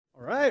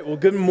Right, well,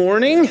 good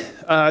morning.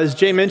 As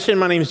Jay mentioned,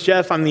 my name is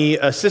Jeff. I'm the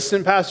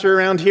assistant pastor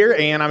around here,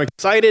 and I'm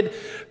excited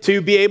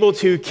to be able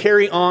to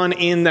carry on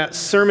in that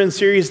sermon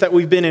series that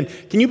we've been in.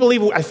 Can you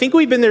believe, I think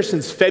we've been there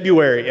since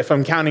February, if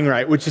I'm counting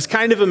right, which is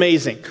kind of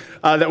amazing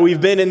that we've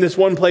been in this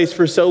one place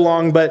for so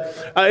long. But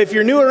if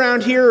you're new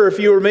around here, or if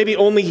you were maybe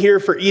only here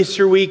for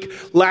Easter week,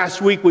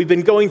 last week, we've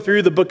been going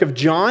through the book of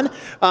John,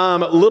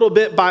 little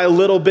bit by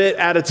little bit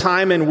at a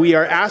time, and we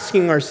are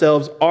asking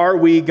ourselves, are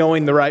we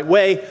going the right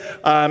way?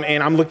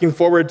 And I'm looking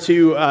forward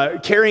to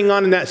carrying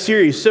on in that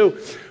series. So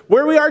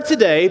where we are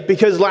today,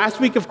 because last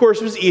week, of course,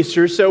 was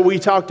Easter, so we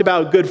talked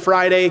about Good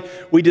Friday,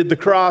 we did the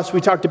cross,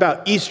 we talked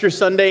about Easter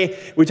Sunday,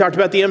 we talked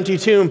about the empty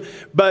tomb,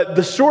 but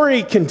the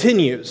story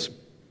continues.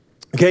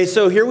 Okay,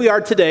 so here we are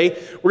today.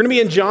 We're going to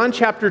be in John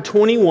chapter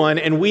 21,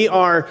 and we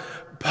are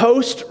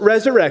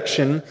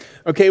post-resurrection.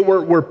 Okay,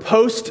 we're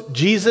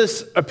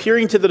post-Jesus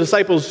appearing to the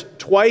disciples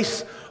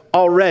twice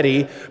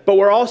already, but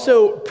we're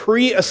also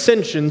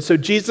pre-ascension, so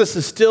Jesus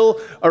is still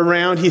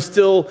around. He's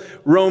still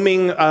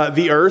roaming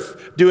the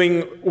earth,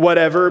 doing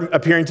whatever,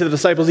 appearing to the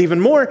disciples even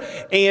more.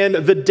 And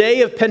the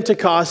day of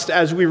Pentecost,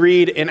 as we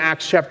read in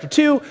Acts chapter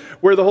 2,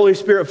 where the Holy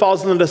Spirit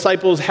falls on the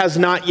disciples, has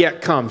not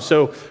yet come.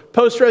 So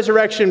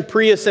post-resurrection,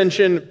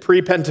 pre-ascension,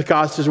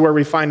 pre-Pentecost is where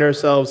we find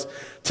ourselves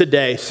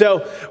today.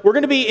 So we're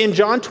going to be in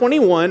John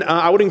 21.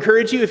 I would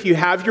encourage you, if you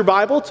have your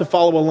Bible, to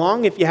follow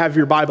along. If you have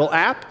your Bible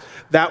app,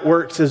 that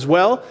works as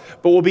well.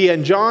 But we'll be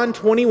in John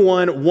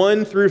 21,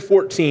 1 through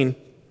 14.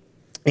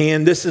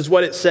 And this is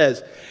what it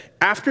says.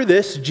 After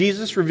this,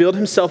 Jesus revealed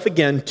himself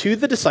again to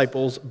the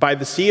disciples by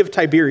the Sea of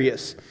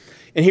Tiberias.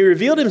 And he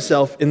revealed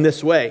himself in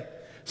this way.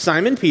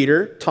 Simon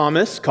Peter,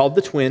 Thomas, called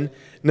the twin,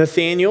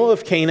 Nathanael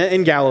of Cana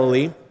in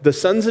Galilee, the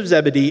sons of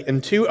Zebedee,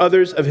 and two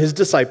others of his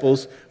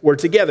disciples were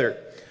together.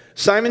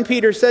 Simon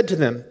Peter said to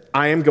them,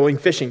 I am going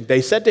fishing.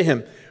 They said to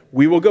him,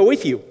 we will go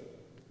with you.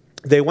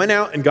 They went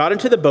out and got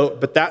into the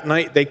boat, but that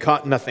night they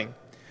caught nothing.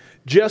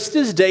 Just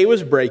as day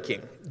was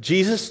breaking,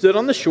 Jesus stood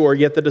on the shore,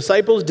 yet the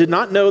disciples did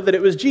not know that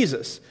it was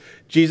Jesus.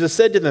 Jesus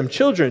said to them,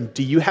 children,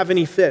 do you have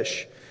any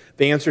fish?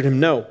 They answered him,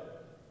 no.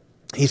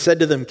 He said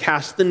to them,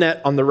 cast the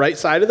net on the right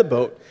side of the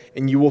boat,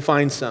 and you will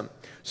find some.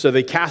 So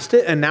they cast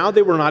it, and now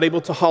they were not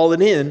able to haul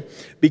it in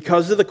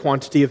because of the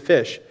quantity of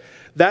fish.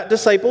 That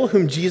disciple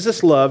whom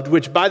Jesus loved,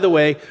 which, by the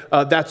way,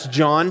 that's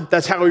John.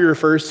 That's how he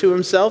refers to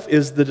himself,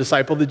 is the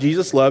disciple that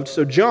Jesus loved.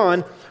 So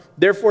John,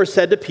 therefore,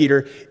 said to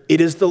Peter, it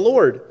is the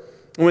Lord.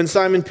 When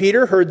Simon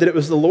Peter heard that it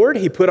was the Lord,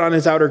 he put on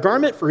his outer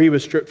garment, for he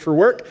was stripped for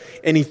work,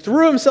 and he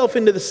threw himself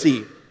into the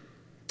sea.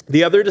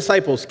 The other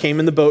disciples came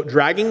in the boat,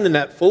 dragging the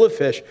net full of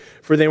fish,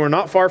 for they were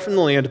not far from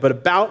the land, but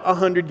about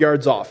 100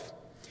 yards off.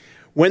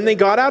 When they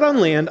got out on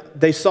land,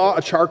 they saw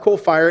a charcoal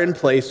fire in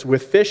place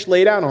with fish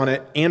laid out on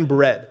it and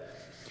bread.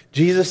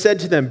 Jesus said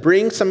to them,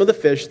 bring some of the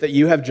fish that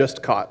you have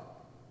just caught.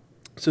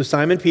 So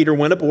Simon Peter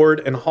went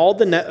aboard and hauled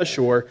the net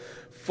ashore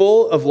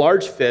full of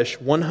large fish,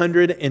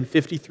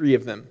 153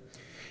 of them.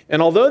 And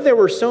although there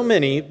were so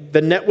many, the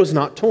net was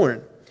not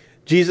torn.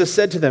 Jesus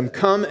said to them,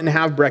 come and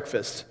have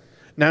breakfast.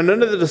 Now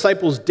none of the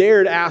disciples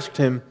dared ask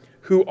him,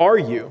 who are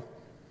you?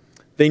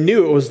 They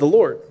knew it was the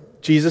Lord.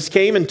 Jesus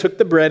came and took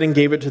the bread and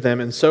gave it to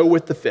them, and so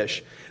with the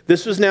fish.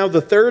 This was now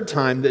the third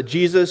time that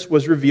Jesus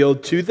was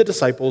revealed to the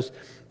disciples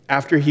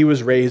after he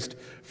was raised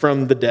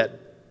from the dead.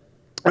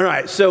 All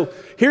right, so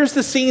here's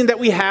the scene that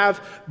we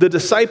have. The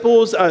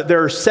disciples,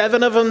 there are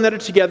 7 of them that are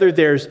together.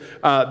 There's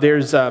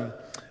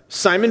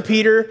Simon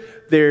Peter,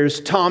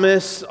 there's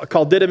Thomas,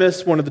 called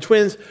Didymus, one of the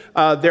twins.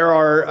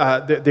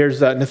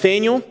 There's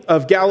Nathanael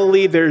of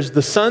Galilee. There's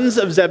the sons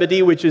of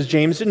Zebedee, which is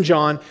James and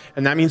John,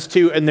 and that means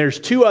 2. And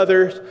there's 2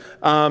 others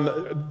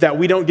that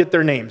we don't get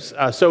their names.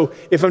 So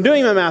if I'm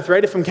doing my math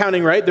right, if I'm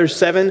counting right, there's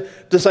 7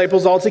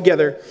 disciples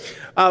altogether.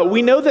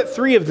 We know that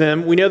 3 of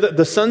them, we know that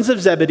the sons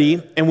of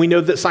Zebedee, and we know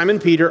that Simon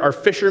Peter are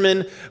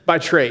fishermen by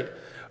trade.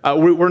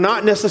 We're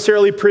not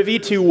necessarily privy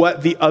to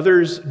what the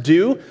others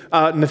do.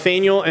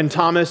 Nathanael and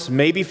Thomas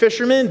may be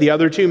fishermen. The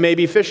other 2 may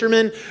be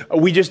fishermen.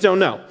 We just don't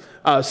know.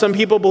 Some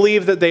people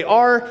believe that they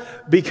are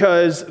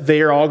because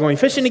they are all going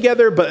fishing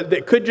together, but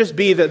it could just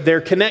be that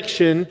their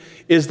connection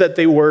is that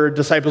they were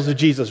disciples of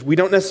Jesus. We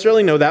don't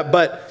necessarily know that,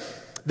 but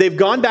they've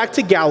gone back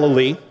to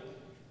Galilee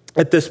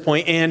at this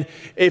point. And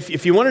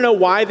if you want to know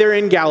why they're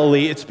in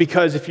Galilee, it's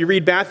because if you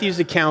read Matthew's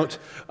account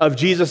of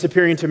Jesus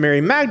appearing to Mary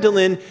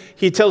Magdalene,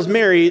 he tells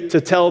Mary to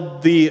tell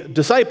the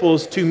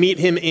disciples to meet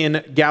him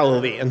in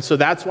Galilee. And so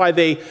that's why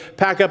they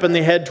pack up and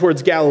they head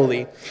towards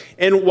Galilee.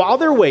 And while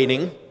they're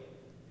waiting,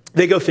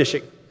 they go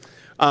fishing.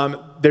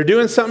 They're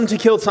doing something to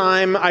kill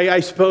time,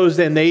 I suppose,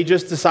 and they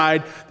just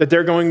decide that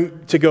they're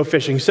going to go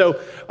fishing. So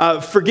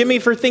forgive me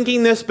for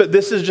thinking this, but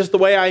this is just the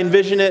way I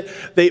envision it.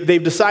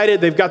 They've decided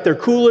they've got their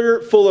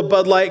cooler full of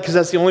Bud Light because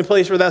that's the only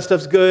place where that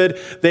stuff's good.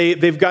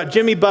 They've got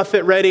Jimmy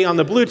Buffett ready on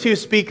the Bluetooth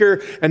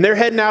speaker, and they're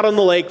heading out on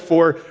the lake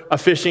for a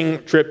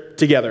fishing trip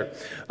together.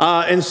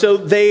 And so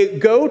they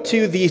go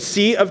to the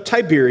Sea of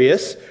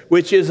Tiberias,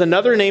 which is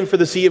another name for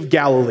the Sea of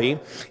Galilee.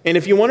 And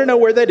if you want to know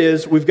where that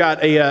is, we've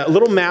got a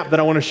little map that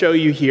I want to show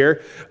you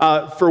here.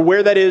 for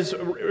where that is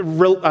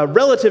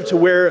relative to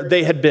where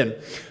they had been.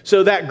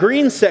 So that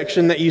green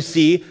section that you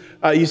see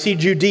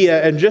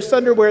Judea, and just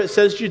under where it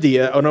says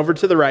Judea, and over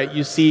to the right,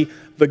 you see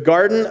the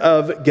Garden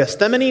of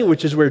Gethsemane,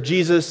 which is where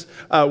Jesus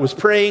was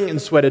praying and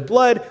sweated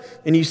blood.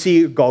 And you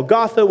see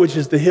Golgotha, which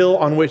is the hill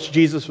on which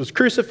Jesus was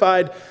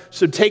crucified.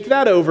 So take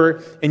that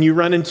over, and you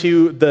run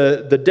into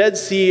the Dead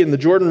Sea and the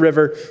Jordan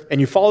River, and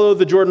you follow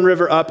the Jordan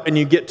River up, and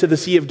you get to the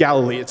Sea of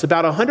Galilee. It's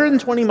about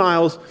 120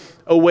 miles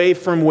away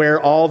from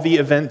where all the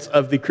events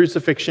of the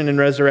crucifixion and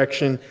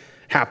resurrection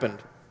happened.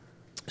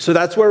 So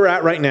that's where we're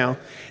at right now.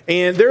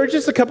 And there are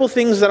just a couple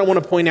things that I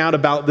want to point out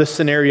about this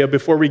scenario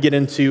before we get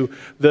into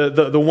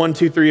the 1,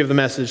 2, 3 of the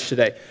message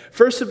today.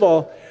 First of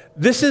all,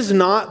 this is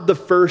not the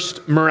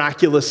first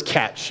miraculous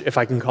catch, if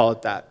I can call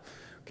it that.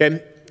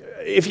 Okay?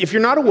 If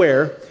you're not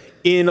aware,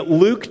 in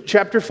Luke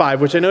chapter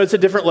 5, which I know it's a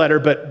different letter,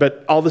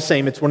 but all the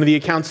same, it's one of the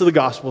accounts of the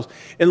Gospels.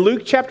 In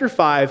Luke chapter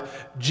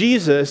 5,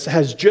 Jesus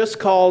has just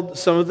called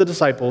some of the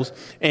disciples,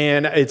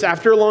 and it's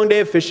after a long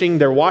day of fishing.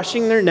 They're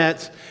washing their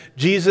nets.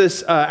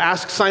 Jesus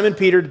asks Simon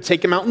Peter to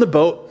take him out in the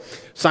boat.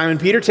 Simon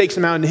Peter takes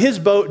him out in his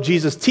boat.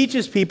 Jesus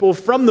teaches people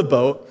from the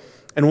boat.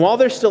 And while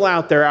they're still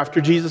out there,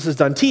 after Jesus is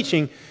done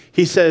teaching,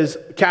 he says,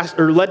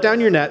 let down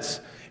your nets.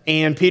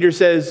 And Peter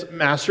says,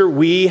 Master,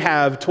 we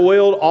have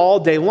toiled all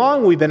day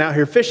long. We've been out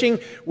here fishing.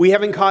 We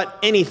haven't caught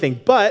anything.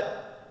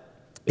 But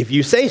if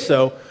you say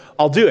so,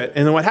 I'll do it.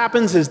 And then what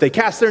happens is they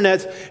cast their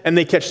nets and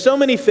they catch so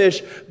many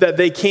fish that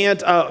they can't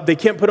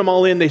put them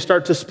all in. They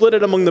start to split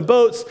it among the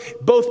boats.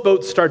 Both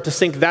boats start to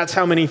sink. That's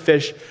how many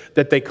fish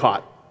that they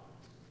caught.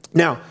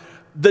 Now,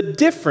 the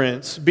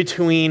difference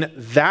between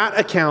that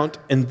account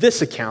and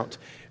this account,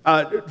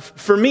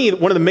 for me,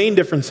 one of the main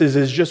differences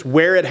is just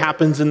where it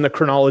happens in the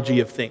chronology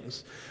of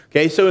things.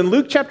 Okay, so in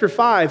Luke chapter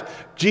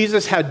 5,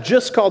 Jesus had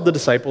just called the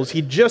disciples.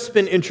 He'd just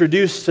been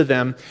introduced to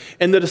them,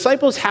 and the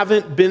disciples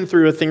haven't been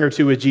through a thing or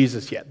two with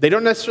Jesus yet. They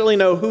don't necessarily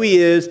know who he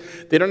is.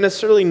 They don't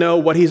necessarily know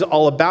what he's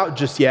all about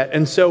just yet.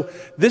 And so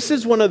this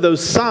is one of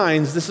those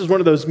signs, this is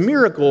one of those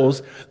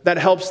miracles that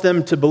helps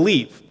them to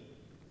believe.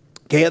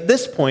 Okay, at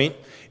this point,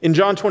 in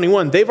John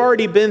 21, they've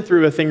already been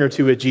through a thing or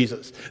two with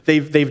Jesus.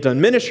 They've done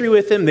ministry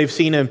with him. They've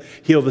seen him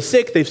heal the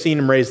sick. They've seen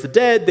him raise the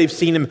dead. They've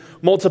seen him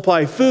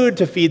multiply food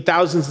to feed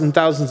thousands and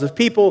thousands of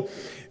people.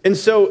 And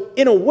so,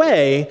 in a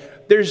way,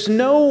 there's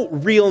no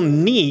real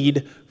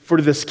need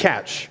for this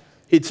catch.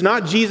 It's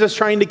not Jesus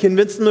trying to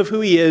convince them of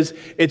who he is.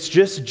 It's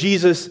just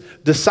Jesus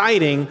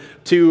deciding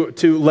to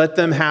let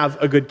them have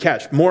a good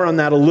catch. More on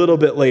that a little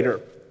bit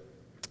later.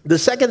 The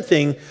second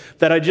thing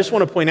that I just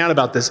want to point out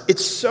about this,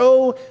 it's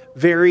so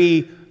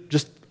very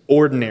just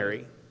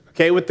ordinary.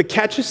 Okay, with the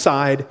catch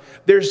aside,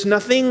 there's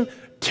nothing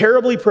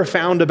terribly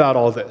profound about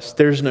all this.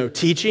 There's no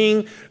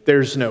teaching,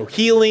 there's no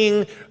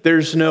healing,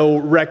 there's no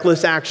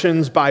reckless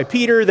actions by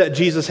Peter that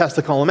Jesus has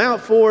to call him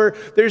out for.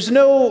 There's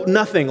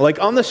nothing. Like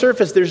on the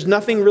surface, there's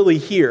nothing really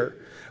here.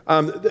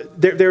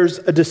 There's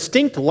a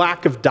distinct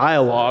lack of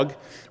dialogue,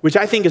 which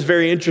I think is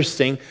very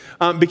interesting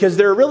because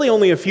there are really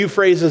only a few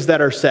phrases that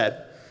are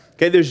said.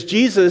 Okay, there's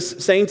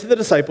Jesus saying to the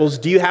disciples,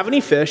 do you have any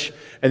fish?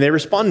 And they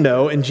respond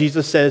no. And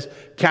Jesus says,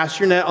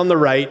 cast your net on the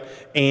right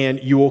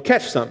and you will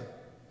catch some.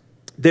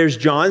 There's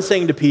John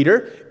saying to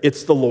Peter,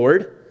 it's the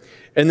Lord.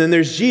 And then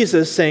there's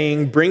Jesus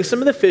saying, bring some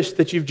of the fish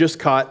that you've just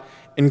caught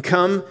and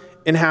come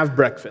and have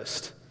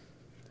breakfast.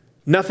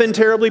 Nothing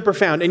terribly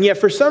profound. And yet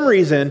for some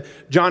reason,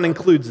 John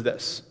includes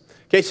this.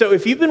 Okay, so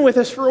if you've been with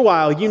us for a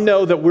while, you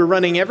know that we're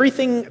running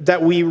everything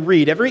that we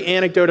read, every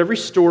anecdote, every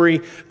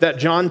story that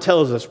John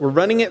tells us, we're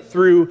running it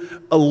through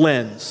a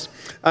lens.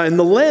 And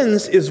the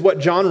lens is what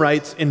John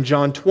writes in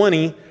John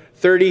 20,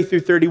 30 through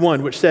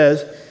 31, which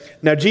says,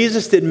 now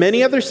Jesus did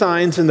many other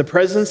signs in the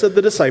presence of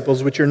the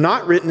disciples, which are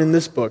not written in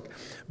this book,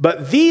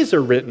 but these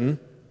are written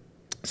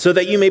so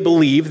that you may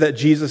believe that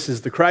Jesus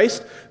is the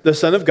Christ, the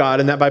Son of God,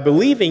 and that by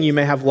believing you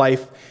may have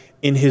life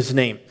in his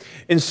name.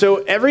 And so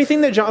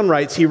everything that John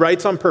writes, he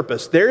writes on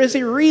purpose. There is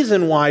a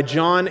reason why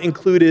John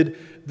included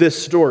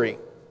this story.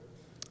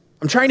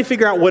 I'm trying to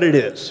figure out what it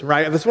is,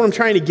 right? That's what I'm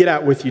trying to get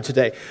at with you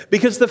today.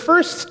 Because the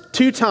first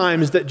two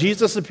times that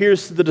Jesus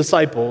appears to the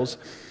disciples,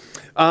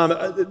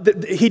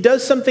 he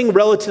does something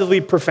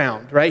relatively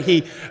profound,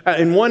 right?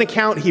 In one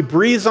account, he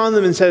breathes on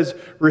them and says,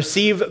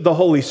 receive the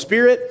Holy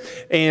Spirit.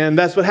 And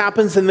that's what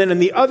happens. And then in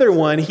the other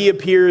one, he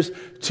appears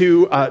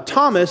to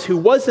Thomas, who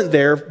wasn't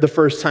there the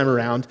first time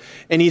around.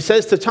 And he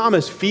says to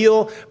Thomas,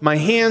 feel my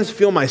hands,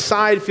 feel my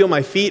side, feel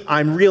my feet.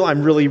 I'm real.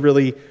 I'm really,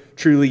 really,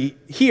 truly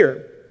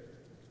here.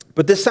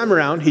 But this time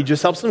around, he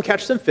just helps them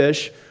catch some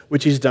fish,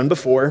 which he's done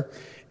before,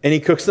 and he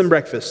cooks them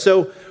breakfast.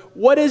 So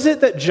what is it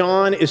that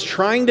John is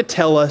trying to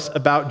tell us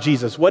about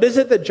Jesus? What is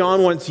it that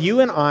John wants you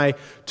and I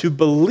to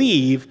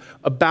believe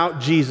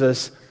about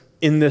Jesus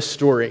in this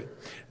story?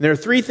 And there are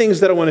three things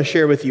that I want to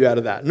share with you out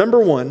of that. Number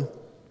one,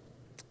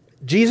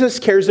 Jesus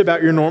cares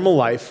about your normal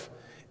life,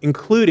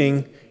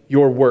 including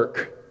your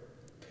work.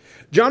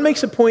 John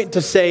makes a point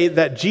to say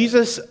that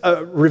Jesus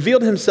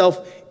revealed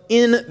himself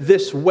in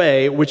this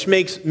way, which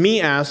makes me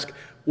ask,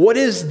 what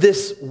is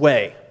this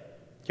way?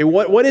 Okay,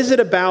 what is it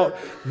about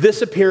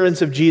this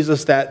appearance of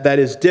Jesus that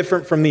is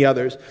different from the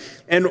others?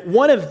 And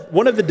one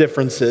of the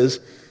differences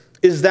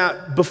is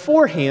that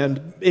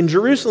beforehand, in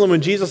Jerusalem,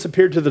 when Jesus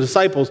appeared to the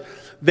disciples,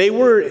 they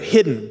were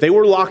hidden. They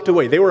were locked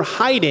away. They were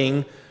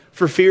hiding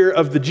for fear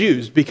of the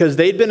Jews because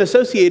they'd been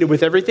associated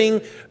with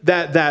everything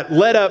that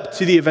led up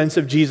to the events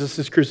of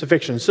Jesus'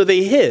 crucifixion. So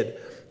they hid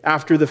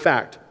after the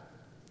fact.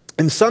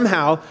 And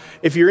somehow,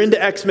 if you're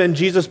into X-Men,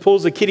 Jesus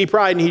pulls a Kitty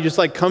Pryde and he just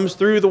like comes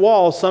through the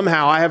wall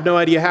somehow, I have no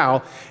idea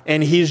how,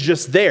 and he's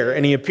just there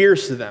and he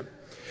appears to them.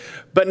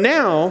 But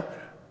now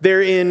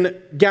they're in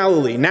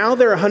Galilee. Now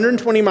they're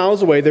 120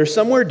 miles away. They're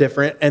somewhere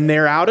different and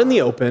they're out in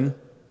the open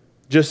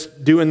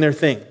just doing their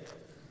thing.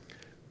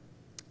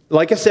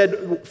 Like I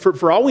said,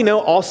 for all we know,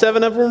 all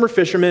 7 of them were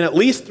fishermen. At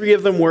least 3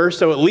 of them were,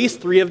 so at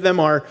least 3 of them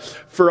are,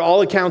 for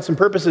all accounts and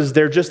purposes,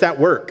 they're just at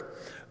work.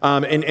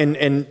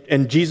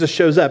 And Jesus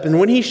shows up. And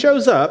when he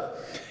shows up,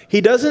 he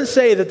doesn't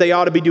say that they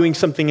ought to be doing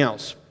something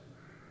else.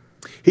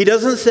 He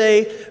doesn't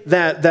say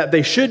that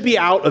they should be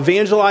out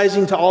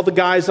evangelizing to all the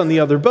guys on the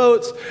other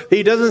boats.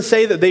 He doesn't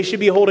say that they should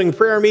be holding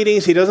prayer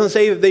meetings. He doesn't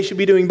say that they should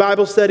be doing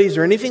Bible studies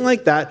or anything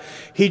like that.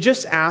 He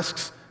just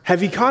asks,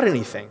 have you caught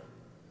anything?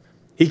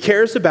 He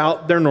cares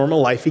about their normal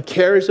life. He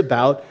cares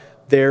about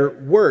their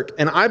work.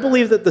 And I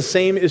believe that the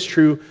same is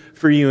true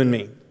for you and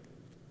me.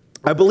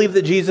 I believe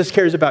that Jesus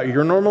cares about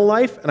your normal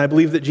life, and I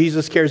believe that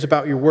Jesus cares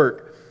about your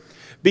work.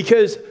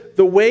 Because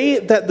the way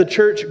that the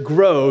church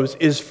grows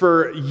is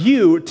for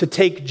you to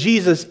take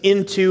Jesus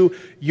into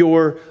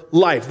your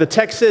life. The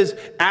text says,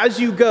 as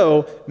you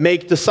go,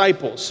 make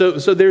disciples. So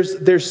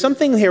there's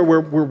something here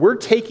where we're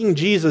taking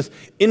Jesus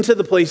into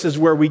the places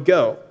where we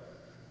go.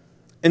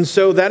 And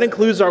so that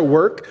includes our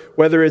work,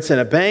 whether it's in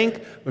a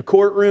bank, a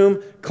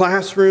courtroom,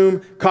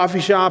 classroom, coffee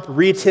shop,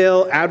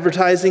 retail,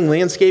 advertising,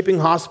 landscaping,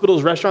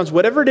 hospitals, restaurants,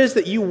 whatever it is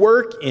that you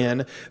work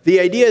in, the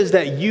idea is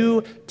that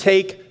you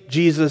take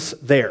Jesus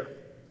there.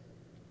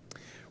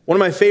 One of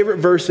my favorite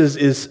verses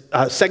is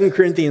 2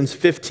 Corinthians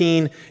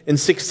 15 and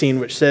 16,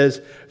 which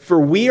says,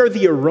 "For we are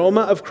the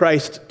aroma of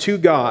Christ to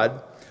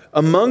God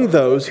among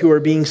those who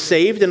are being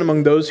saved and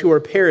among those who are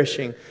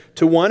perishing.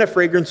 To one, a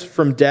fragrance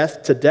from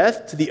death,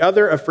 to the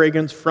other, a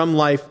fragrance from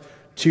life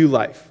to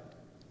life."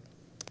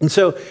 And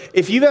so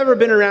if you've ever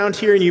been around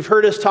here and you've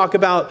heard us talk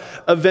about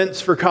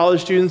events for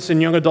college students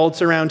and young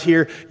adults around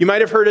here, you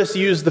might have heard us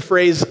use the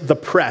phrase, the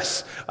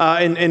press.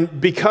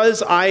 And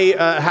because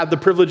I had the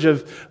privilege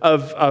of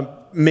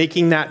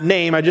making that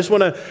name, I just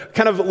want to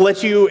kind of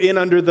let you in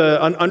under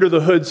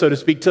the hood, so to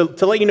speak,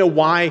 to let you know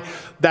why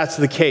that's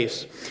the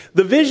case.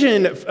 The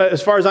vision,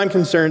 as far as I'm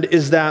concerned,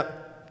 is that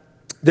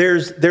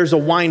there's a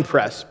wine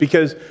press,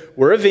 because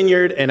we're a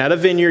vineyard, and at a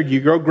vineyard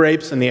you grow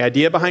grapes, and the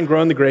idea behind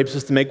growing the grapes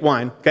is to make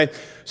wine, okay?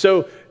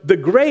 So the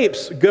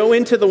grapes go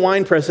into the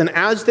wine press, and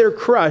as they're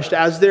crushed,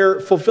 as they're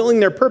fulfilling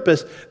their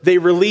purpose, they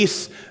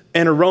release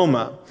an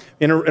aroma.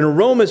 And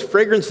aromas,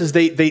 fragrances,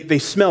 they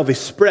smell, they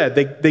spread,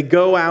 they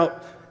go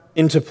out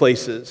into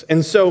places.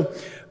 And so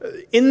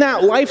in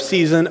that life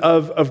season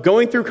of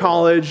going through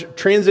college,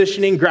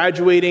 transitioning,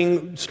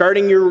 graduating,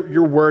 starting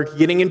your work,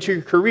 getting into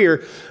your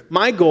career,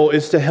 my goal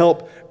is to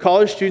help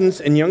college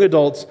students and young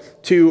adults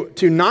to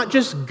not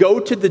just go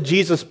to the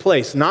Jesus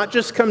place, not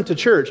just come to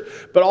church,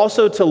 but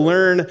also to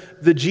learn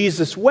the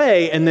Jesus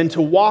way and then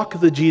to walk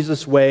the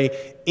Jesus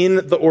way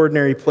in the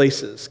ordinary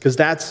places, because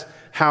that's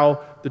how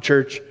the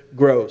church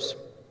grows.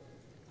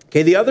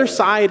 Okay, the other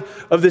side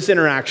of this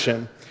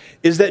interaction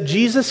is that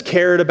Jesus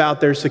cared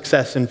about their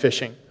success in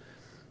fishing.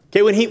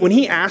 Okay, when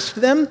he asked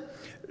them,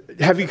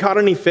 have you caught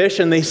any fish?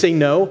 And they say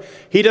no.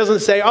 He doesn't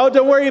say, oh,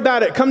 don't worry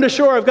about it. Come to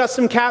shore. I've got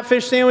some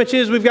catfish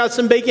sandwiches. We've got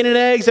some bacon and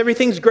eggs.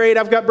 Everything's great.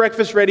 I've got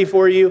breakfast ready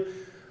for you.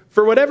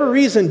 For whatever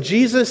reason,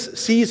 Jesus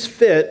sees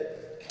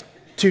fit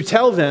to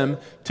tell them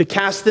to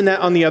cast the net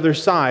on the other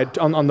side,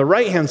 on the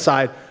right-hand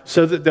side,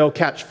 so that they'll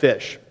catch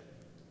fish.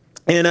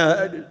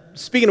 And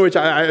speaking of which,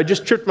 I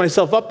just tripped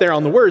myself up there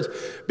on the words,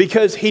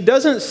 because he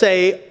doesn't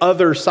say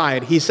other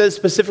side. He says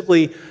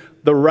specifically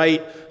the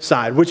right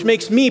side, which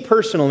makes me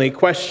personally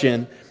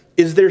question,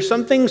 is there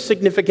something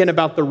significant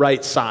about the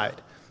right side?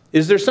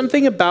 Is there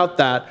something about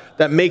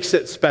that makes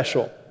it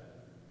special?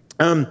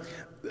 I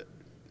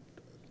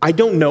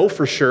don't know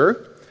for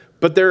sure,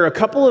 but there are a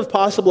couple of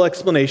possible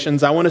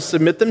explanations. I want to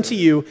submit them to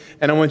you,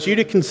 and I want you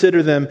to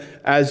consider them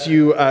as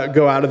you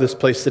go out of this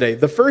place today.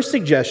 The first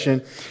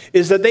suggestion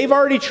is that they've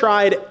already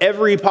tried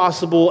every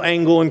possible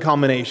angle and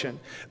combination.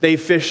 They've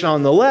fished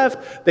on the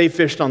left, they've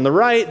fished on the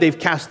right, they've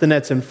cast the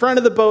nets in front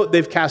of the boat,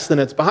 they've cast the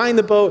nets behind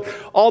the boat,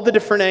 all the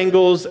different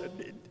angles,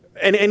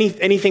 and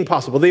anything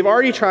possible. They've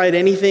already tried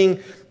anything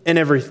and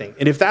everything.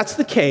 And if that's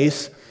the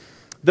case,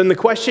 then the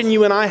question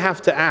you and I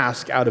have to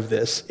ask out of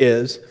this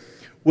is,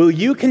 will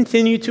you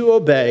continue to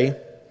obey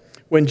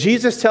when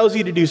Jesus tells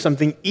you to do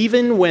something,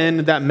 even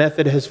when that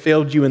method has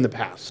failed you in the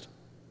past?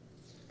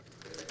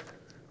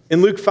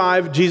 In Luke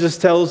 5, Jesus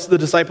tells the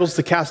disciples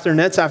to cast their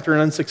nets after an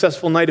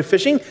unsuccessful night of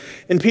fishing.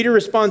 And Peter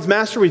responds,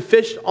 Master, we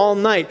fished all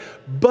night,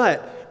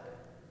 but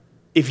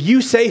if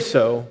you say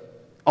so,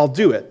 I'll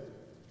do it.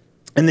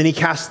 And then he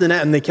casts the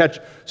net, and they catch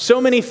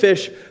so many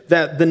fish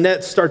that the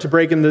nets start to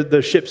break and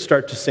the ships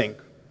start to sink,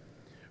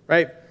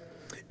 right?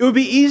 It would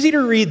be easy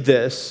to read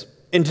this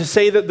and to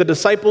say that the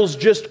disciples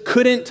just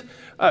couldn't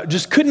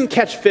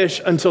catch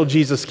fish until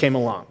Jesus came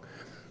along.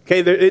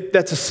 Okay,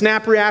 that's a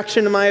snap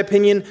reaction, in my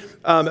opinion,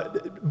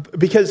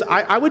 because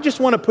I would just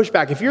want to push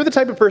back. If you're the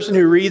type of person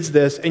who reads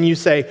this and you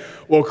say,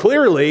 well,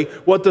 clearly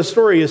what the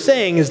story is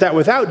saying is that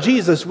without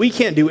Jesus, we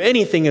can't do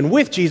anything, and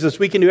with Jesus,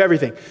 we can do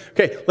everything.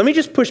 Okay, let me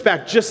just push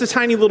back just a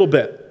tiny little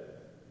bit,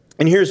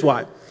 and here's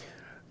why.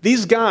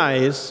 These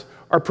guys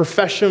are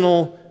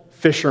professional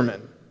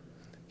fishermen,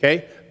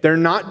 okay? They're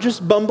not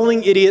just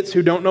bumbling idiots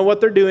who don't know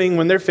what they're doing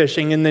when they're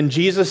fishing, and then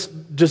Jesus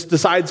just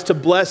decides to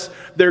bless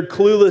their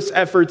clueless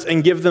efforts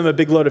and give them a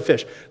big load of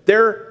fish.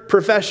 They're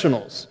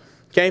professionals,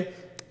 okay?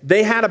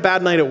 They had a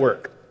bad night at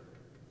work.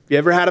 Have you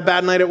ever had a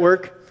bad night at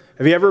work?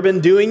 Have you ever been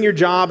doing your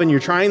job and you're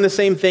trying the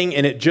same thing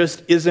and it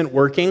just isn't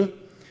working?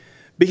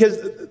 Because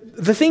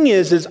the thing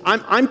is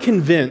I'm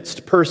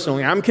convinced,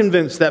 personally,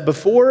 that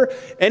before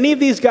any of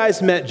these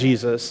guys met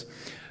Jesus,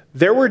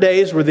 there were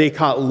days where they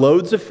caught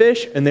loads of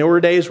fish, and there were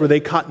days where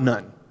they caught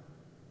none.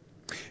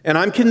 And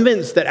I'm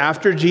convinced that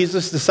after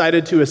Jesus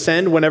decided to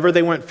ascend, whenever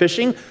they went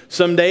fishing,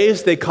 some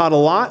days they caught a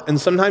lot, and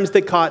sometimes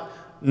they caught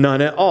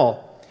none at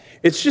all.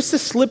 It's just a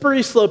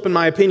slippery slope, in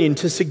my opinion,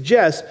 to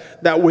suggest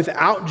that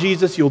without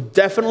Jesus, you'll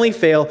definitely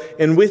fail,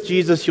 and with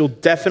Jesus, you'll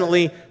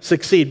definitely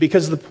succeed.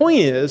 Because the point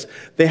is,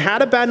 they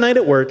had a bad night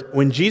at work.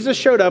 When Jesus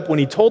showed up, when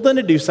he told them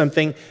to do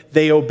something,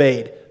 they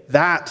obeyed.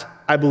 That,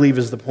 I believe,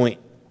 is the point.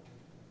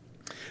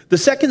 The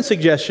second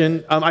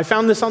suggestion, I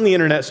found this on the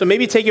internet, so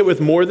maybe take it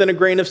with more than a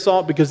grain of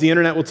salt, because the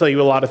internet will tell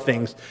you a lot of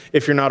things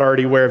if you're not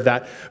already aware of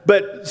that.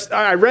 But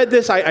I read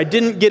this, I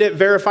didn't get it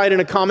verified in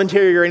a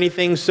commentary or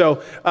anything,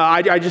 so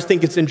I just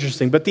think it's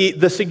interesting. But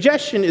the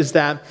suggestion is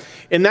that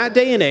in that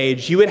day and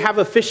age, you would have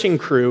a fishing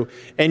crew,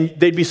 and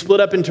they'd be split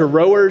up into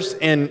rowers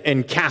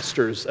and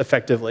casters,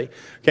 effectively,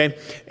 okay?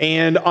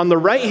 And on the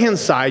right-hand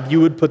side, you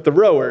would put the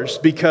rowers,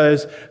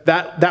 because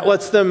that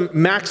lets them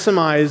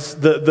maximize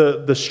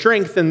the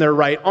strength in their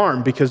right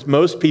arm, because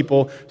most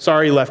people,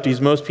 sorry lefties,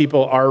 most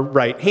people are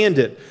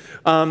right-handed.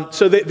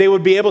 So they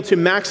would be able to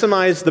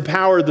maximize the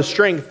power, the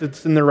strength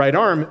that's in their right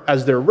arm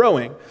as they're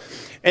rowing.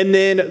 And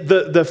then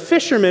the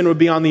fishermen would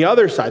be on the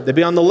other side. They'd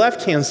be on the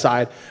left-hand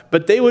side,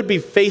 but they would be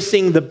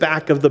facing the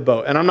back of the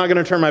boat. And I'm not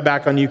going to turn my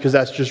back on you because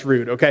that's just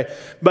rude, okay?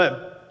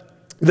 But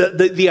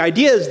the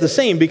idea is the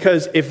same,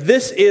 because if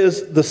this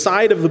is the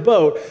side of the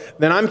boat,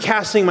 then I'm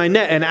casting my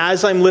net, and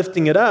as I'm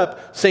lifting it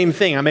up, same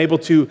thing. I'm able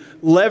to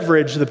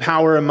leverage the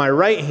power in my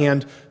right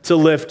hand to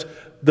lift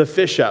the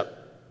fish up.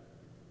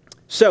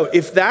 So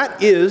if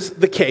that is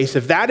the case,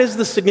 if that is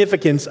the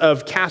significance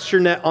of cast your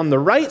net on the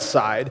right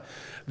side,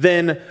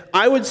 then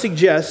I would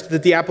suggest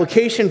that the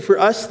application for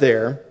us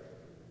there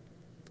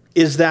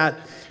is that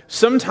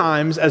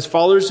sometimes as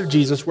followers of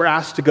Jesus, we're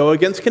asked to go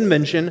against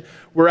convention,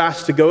 we're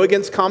asked to go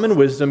against common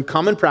wisdom,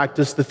 common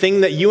practice, the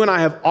thing that you and I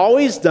have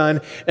always done,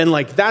 and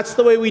like that's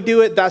the way we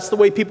do it, that's the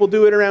way people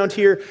do it around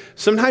here.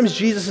 Sometimes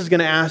Jesus is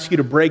going to ask you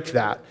to break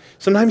that.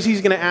 Sometimes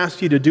he's going to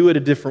ask you to do it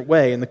a different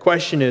way. And the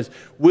question is,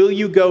 will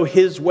you go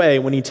his way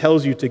when he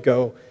tells you to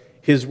go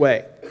his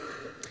way?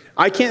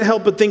 I can't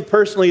help but think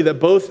personally that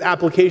both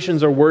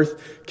applications are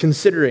worth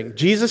considering.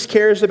 Jesus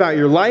cares about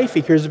your life.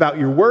 He cares about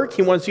your work.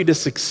 He wants you to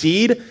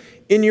succeed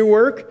in your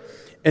work.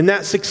 And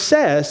that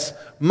success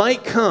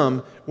might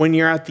come when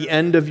you're at the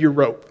end of your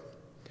rope.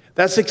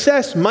 That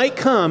success might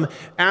come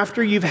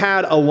after you've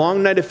had a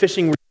long night of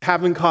fishing where you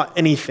haven't caught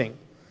anything.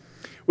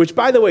 Which,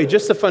 by the way,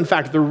 just a fun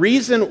fact, the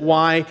reason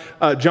why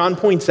John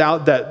points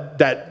out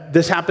that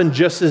this happened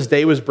just as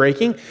day was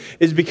breaking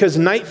is because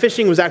night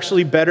fishing was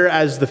actually better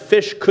as the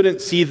fish couldn't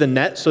see the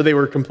net, so they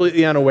were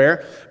completely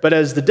unaware. But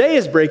as the day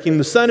is breaking,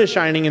 the sun is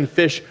shining and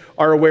fish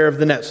are aware of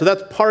the net. So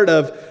that's part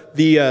of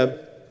the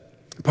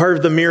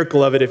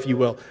miracle of it, if you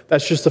will.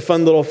 That's just a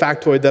fun little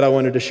factoid that I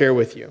wanted to share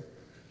with you.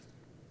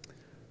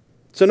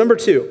 So number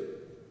 2,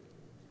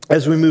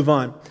 as we move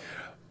on.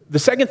 The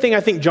second thing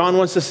I think John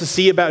wants us to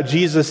see about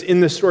Jesus in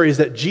this story is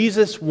that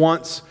Jesus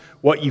wants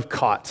what you've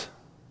caught.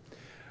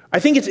 I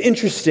think it's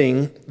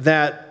interesting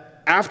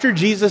that after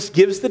Jesus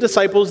gives the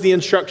disciples the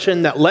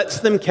instruction that lets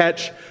them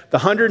catch the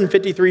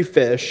 153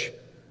 fish,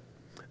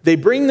 they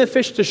bring the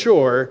fish to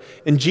shore,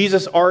 and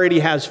Jesus already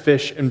has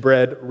fish and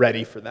bread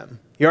ready for them.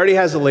 He already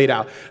has it laid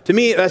out. To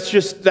me, that's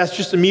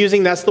just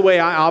amusing. That's the way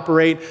I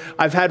operate.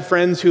 I've had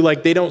friends who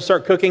they don't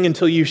start cooking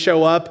until you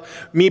show up.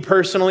 Me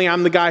personally,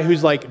 I'm the guy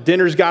who's like,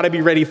 dinner's got to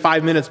be ready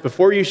 5 minutes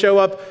before you show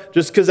up,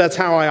 just because that's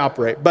how I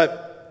operate.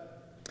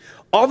 But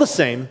all the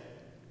same,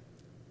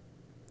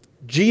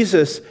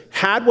 Jesus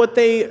had what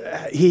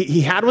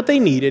he had what they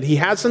needed. He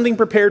had something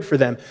prepared for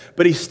them,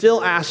 but he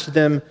still asked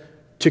them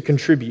to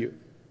contribute.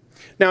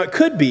 Now, it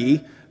could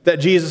be that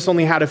Jesus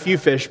only had a few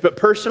fish, but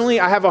personally,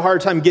 I have a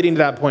hard time getting to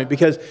that point,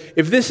 because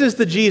if this is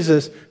the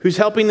Jesus who's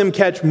helping them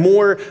catch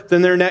more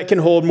than their net can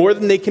hold, more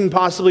than they can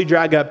possibly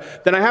drag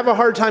up, then I have a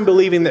hard time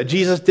believing that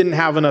Jesus didn't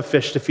have enough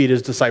fish to feed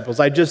his disciples.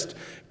 I just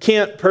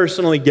can't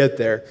personally get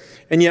there.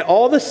 And yet,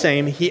 all the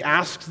same, he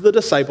asks the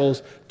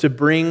disciples to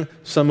bring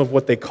some of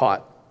what they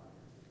caught.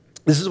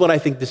 This is what I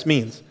think this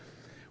means.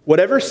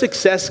 Whatever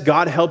success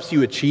God helps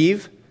you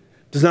achieve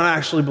does not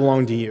actually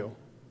belong to you.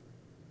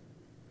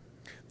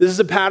 This is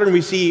a pattern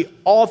we see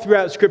all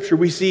throughout Scripture.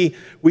 We see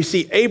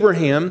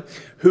Abraham,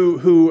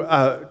 who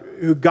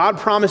God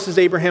promises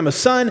Abraham a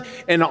son,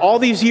 and all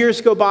these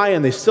years go by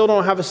and they still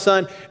don't have a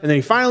son, and then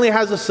he finally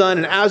has a son,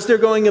 and as they're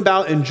going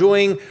about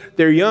enjoying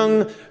their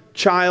young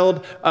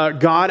child,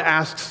 God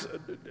asks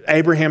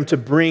Abraham to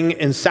bring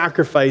and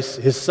sacrifice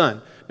his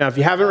son. Now, if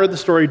you haven't read the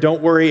story,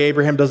 don't worry,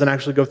 Abraham doesn't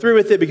actually go through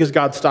with it because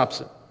God stops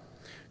him.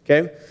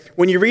 Okay?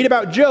 When you read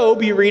about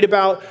Job, you read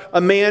about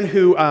a man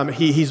who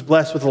he's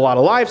blessed with a lot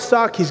of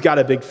livestock, he's got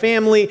a big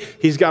family,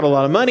 he's got a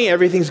lot of money,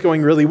 everything's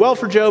going really well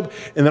for Job,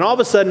 and then all of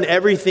a sudden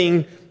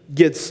everything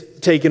gets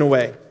taken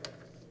away.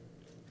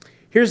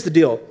 Here's the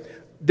deal.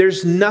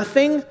 There's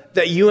nothing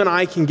that you and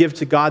I can give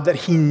to God that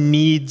he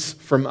needs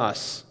from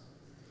us.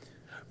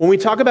 When we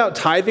talk about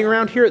tithing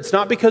around here, it's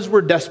not because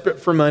we're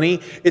desperate for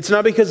money. It's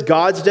not because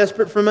God's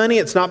desperate for money.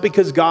 It's not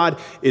because God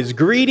is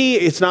greedy.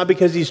 It's not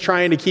because he's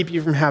trying to keep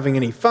you from having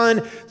any fun.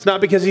 It's not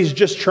because he's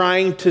just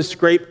trying to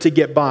scrape to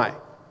get by.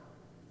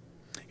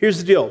 Here's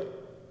the deal.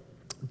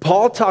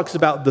 Paul talks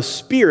about the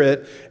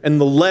spirit and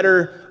the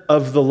letter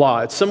of the law.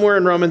 It's somewhere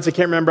in Romans. I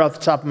can't remember off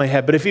the top of my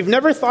head. But if you've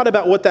never thought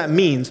about what that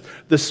means,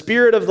 the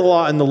spirit of the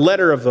law and the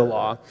letter of the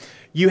law,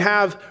 you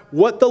have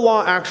what the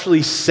law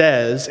actually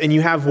says, and you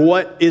have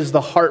what is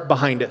the heart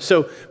behind it.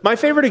 So my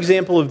favorite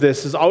example of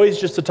this is always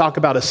just to talk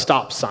about a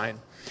stop sign,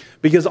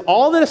 because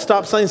all that a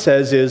stop sign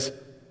says is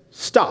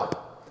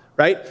stop,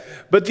 right?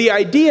 But the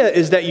idea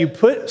is that you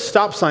put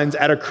stop signs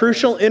at a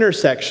crucial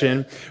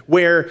intersection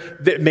where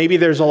maybe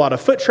there's a lot of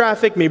foot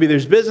traffic, maybe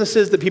there's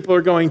businesses that people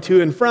are going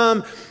to and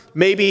from,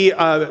 maybe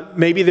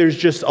there's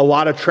just a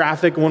lot of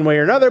traffic one way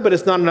or another, but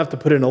it's not enough to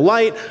put in a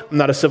light. I'm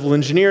not a civil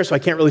engineer, so I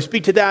can't really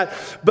speak to that.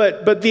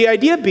 But the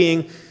idea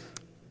being,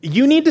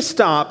 you need to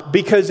stop,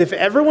 because if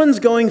everyone's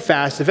going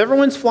fast, if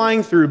everyone's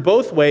flying through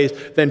both ways,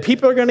 then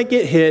people are going to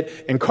get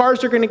hit, and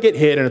cars are going to get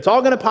hit, and it's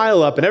all going to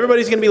pile up, and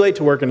everybody's going to be late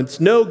to work, and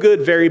it's no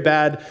good, very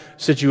bad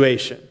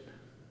situation.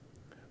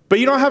 But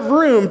you don't have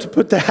room to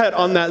put that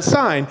on that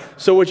sign,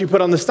 so what you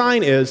put on the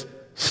sign is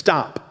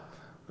stop.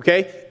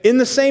 Okay? In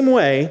the same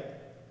way,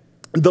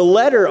 the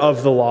letter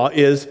of the law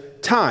is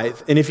tithe.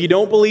 And if you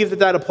don't believe that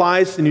that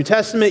applies to the New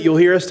Testament, you'll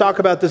hear us talk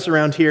about this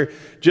around here.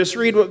 Just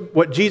read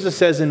what Jesus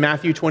says in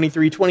Matthew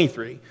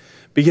 23:23.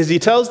 Because he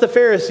tells the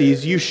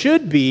Pharisees, you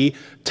should be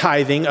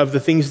tithing of the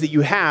things that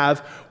you have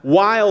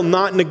while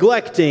not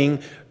neglecting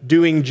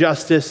doing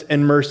justice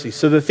and mercy.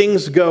 So the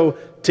things go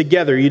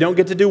together. You don't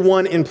get to do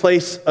one in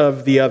place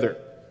of the other.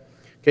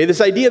 Okay, this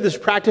idea, this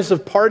practice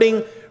of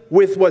parting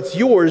with what's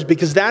yours,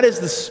 because that is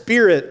the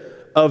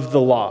spirit of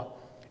the law.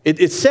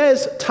 It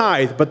says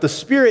tithe, but the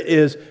spirit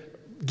is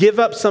give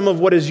up some of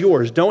what is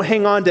yours. Don't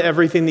hang on to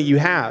everything that you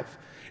have.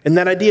 And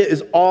that idea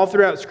is all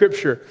throughout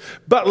Scripture.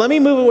 But let me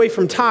move away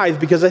from tithe,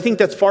 because I think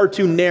that's far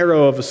too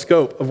narrow of a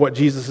scope of what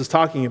Jesus is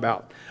talking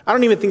about. I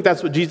don't even think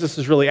that's what Jesus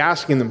is really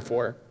asking them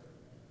for.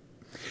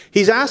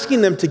 He's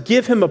asking them to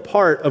give him a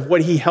part of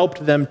what he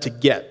helped them to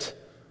get.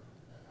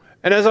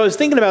 And as I was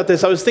thinking about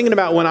this, I was thinking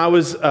about when I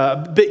was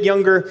a bit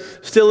younger,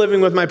 still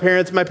living with my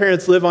parents. My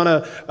parents live on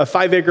a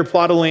 5-acre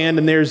plot of land,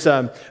 and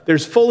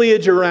there's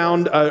foliage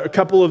around a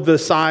couple of the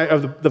side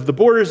of the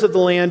borders of the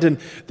land, and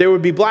there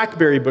would be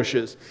blackberry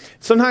bushes.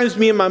 Sometimes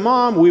me and my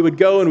mom, we would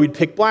go and we'd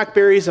pick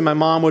blackberries, and my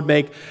mom would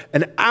make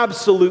an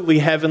absolutely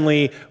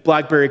heavenly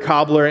blackberry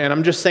cobbler. And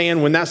I'm just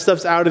saying, when that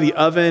stuff's out of the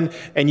oven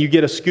and you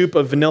get a scoop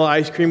of vanilla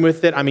ice cream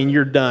with it, I mean,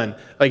 you're done.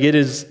 Like, it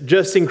is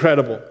just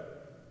incredible.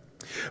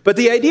 But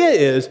the idea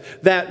is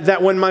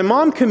that when my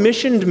mom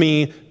commissioned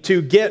me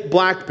to get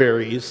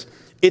blackberries,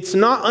 it's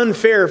not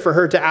unfair for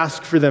her to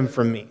ask for them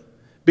from me,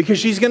 because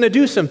she's going to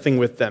do something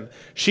with them.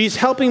 She's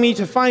helping me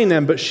to find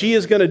them, but she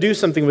is going to do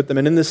something with them.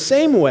 And in the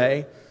same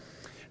way,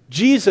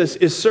 Jesus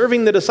is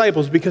serving the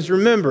disciples, because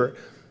remember,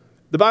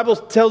 the Bible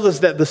tells us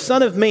that the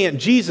Son of Man,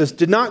 Jesus,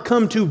 did not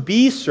come to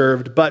be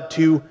served, but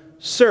to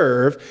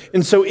serve.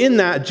 And so in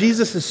that,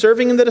 Jesus is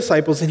serving the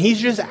disciples, and he's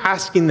just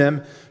asking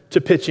them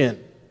to pitch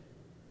in.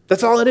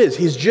 That's all it is.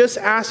 He's just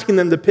asking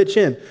them to pitch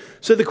in.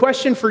 So the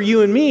question for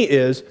you and me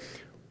is,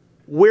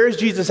 where is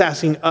Jesus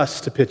asking us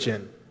to pitch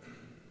in?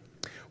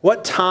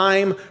 What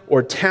time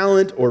or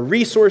talent or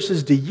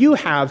resources do you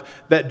have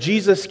that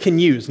Jesus can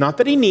use? Not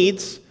that he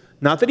needs,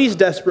 not that he's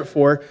desperate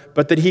for,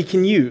 but that he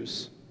can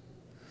use.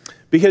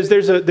 Because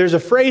there's a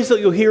phrase that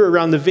you'll hear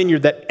around the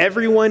Vineyard that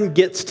everyone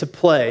gets to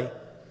play.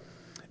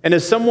 And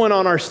as someone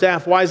on our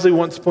staff wisely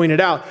once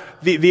pointed out,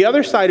 the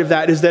other side of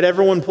that is that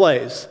everyone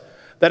plays.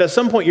 That at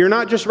some point, you're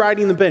not just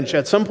riding the bench.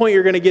 At some point,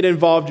 you're going to get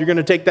involved. You're going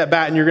to take that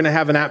bat, and you're going to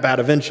have an at-bat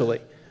eventually.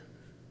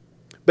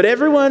 But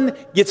everyone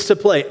gets to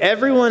play.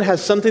 Everyone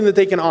has something that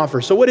they can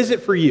offer. So what is it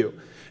for you?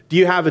 Do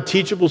you have a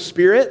teachable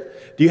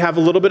spirit? Do you have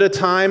a little bit of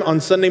time on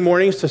Sunday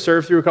mornings to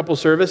serve through a couple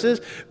services?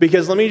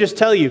 Because let me just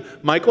tell you,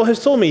 Michael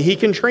has told me he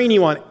can train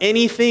you on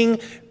anything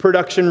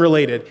production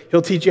related.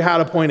 He'll teach you how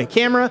to point a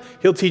camera.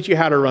 He'll teach you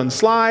how to run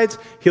slides.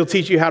 He'll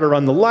teach you how to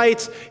run the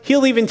lights.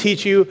 He'll even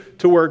teach you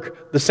to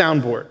work the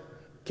soundboard.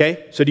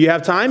 Okay? So do you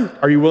have time?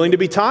 Are you willing to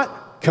be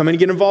taught? Come and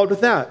get involved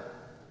with that.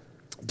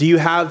 Do you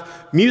have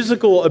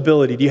musical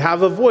ability? Do you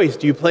have a voice?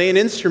 Do you play an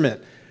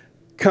instrument?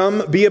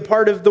 Come be a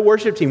part of the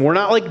worship team. We're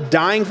not like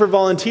dying for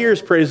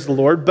volunteers, praise the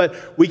Lord,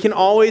 but we can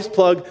always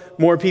plug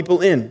more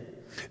people in.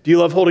 Do you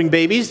love holding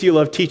babies? Do you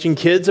love teaching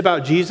kids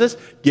about Jesus?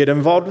 Get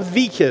involved with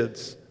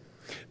V-Kids.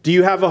 Do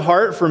you have a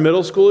heart for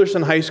middle schoolers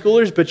and high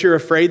schoolers, but you're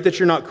afraid that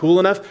you're not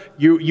cool enough?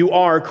 You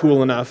are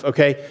cool enough,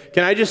 okay?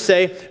 Can I just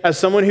say, as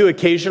someone who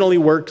occasionally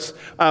works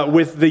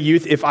with the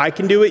youth, if I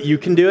can do it, you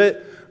can do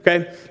it.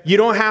 Okay? You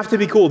don't have to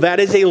be cool. That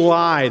is a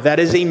lie.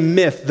 That is a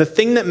myth. The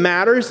thing that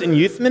matters in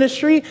youth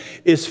ministry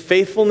is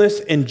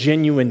faithfulness and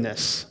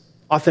genuineness.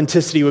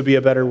 Authenticity would be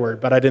a better word,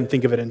 but I didn't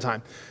think of it in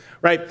time.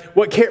 Right?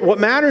 What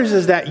matters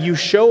is that you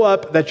show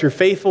up, that you're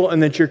faithful,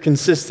 and that you're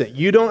consistent.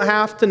 You don't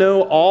have to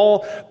know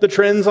all the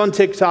trends on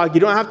TikTok.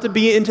 You don't have to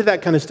be into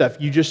that kind of stuff.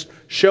 You just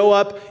show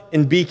up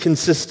and be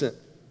consistent.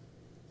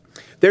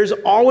 There's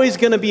always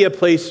going to be a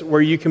place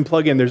where you can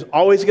plug in. There's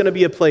always going to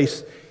be a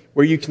place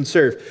where you can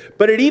serve.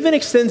 But it even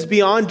extends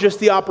beyond just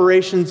the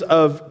operations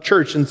of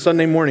church and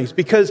Sunday mornings,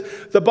 because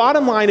the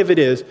bottom line of it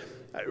is,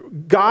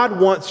 God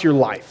wants your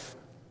life.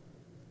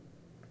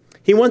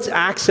 He wants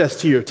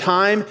access to your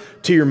time,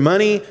 to your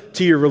money,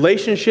 to your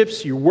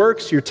relationships, your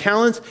works, your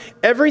talents,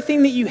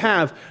 everything that you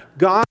have.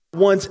 God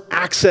wants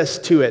access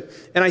to it.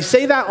 And I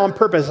say that on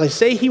purpose. I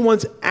say he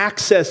wants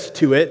access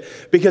to it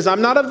because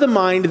I'm not of the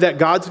mind that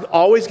God's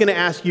always going to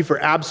ask you for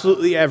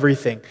absolutely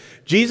everything.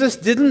 Jesus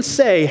didn't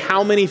say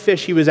how many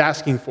fish he was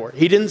asking for.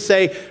 He didn't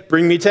say,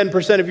 bring me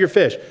 10% of your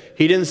fish.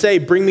 He didn't say,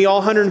 bring me all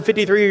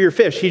 153 of your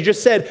fish. He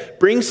just said,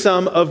 bring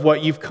some of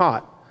what you've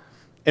caught.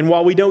 And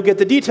while we don't get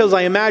the details,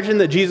 I imagine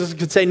that Jesus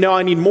could say, no,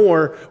 I need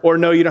more, or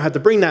no, you don't have to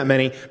bring that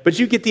many. But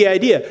you get the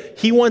idea.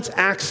 He wants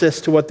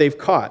access to what they've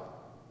caught.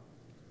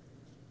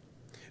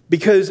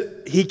 Because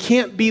he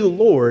can't be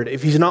Lord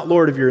if he's not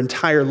Lord of your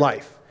entire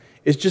life.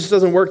 It just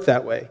doesn't work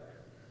that way.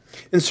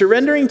 And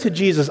surrendering to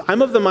Jesus,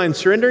 I'm of the mind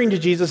surrendering to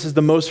Jesus is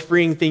the most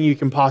freeing thing you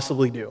can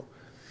possibly do.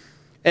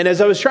 And as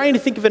I was trying to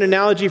think of an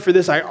analogy for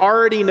this, I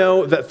already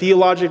know that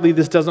theologically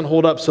this doesn't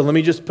hold up, so let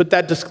me just put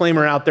that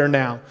disclaimer out there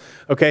now,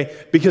 okay?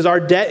 Because our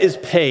debt is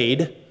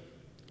paid.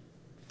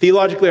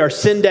 Theologically, our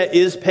sin debt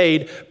is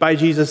paid by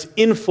Jesus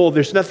in full.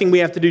 There's nothing we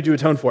have to do to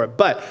atone for it.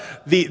 But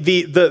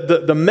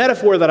the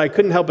metaphor that I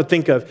couldn't help but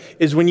think of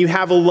is when you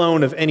have a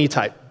loan of any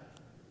type,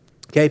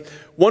 okay?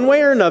 One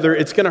way or another,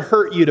 it's going to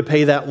hurt you to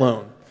pay that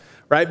loan,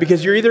 right?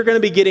 Because you're either going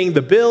to be getting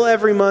the bill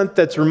every month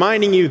that's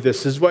reminding you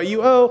this is what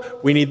you owe.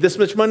 We need this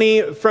much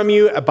money from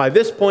you by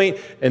this point,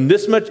 and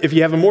this much. If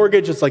you have a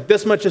mortgage, it's like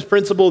this much is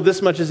principal,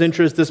 this much is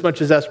interest, this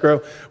much is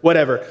escrow,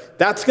 whatever.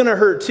 That's going to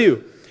hurt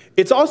too.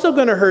 It's also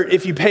going to hurt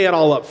if you pay it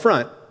all up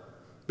front,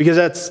 because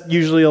that's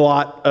usually a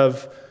lot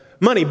of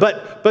money.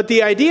 But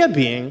the idea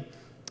being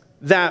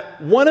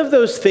that one of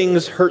those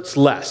things hurts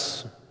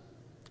less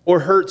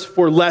or hurts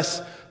for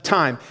less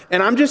time.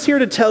 And I'm just here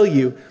to tell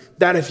you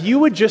that if you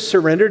would just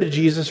surrender to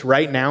Jesus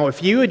right now,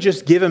 if you would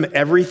just give him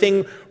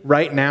everything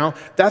right now,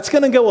 that's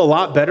going to go a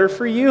lot better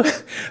for you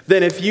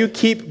than if you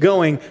keep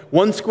going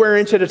 1 square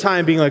inch at a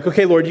time, being like,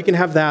 okay, Lord, you can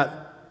have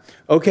that.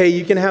 Okay,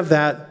 you can have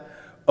that.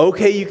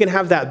 Okay, you can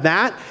have that.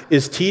 That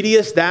is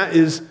tedious. That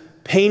is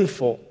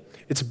painful.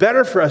 It's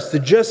better for us to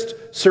just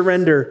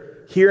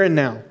surrender here and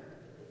now.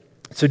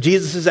 So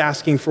Jesus is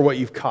asking for what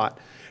you've caught.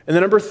 And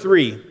then number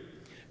 3,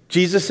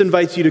 Jesus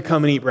invites you to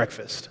come and eat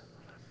breakfast.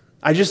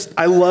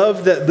 I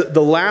love that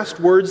the last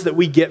words that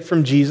we get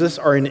from Jesus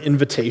are an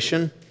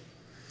invitation.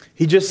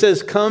 He just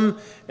says, come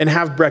and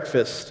have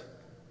breakfast.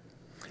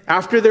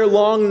 After their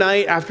long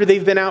night, after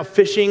they've been out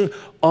fishing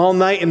all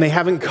night and they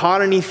haven't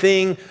caught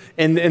anything,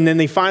 and then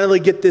they finally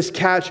get this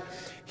catch,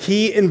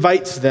 he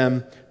invites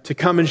them to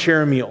come and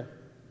share a meal.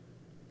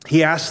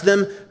 He asks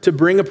them to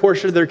bring a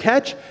portion of their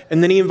catch,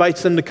 and then he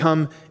invites them to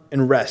come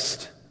and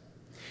rest.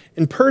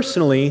 And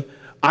personally,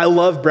 I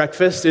love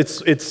breakfast.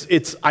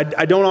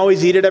 I don't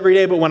always eat it every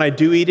day, but when I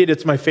do eat it,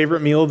 it's my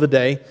favorite meal of the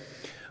day.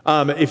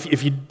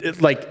 If you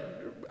like,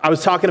 I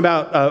was talking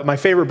about my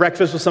favorite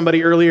breakfast with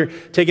somebody earlier,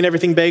 taking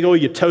everything bagel,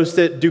 you toast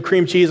it, do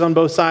cream cheese on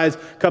both sides,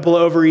 a couple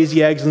of over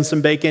easy eggs and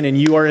some bacon, and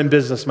you are in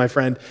business, my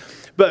friend.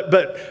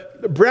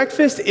 But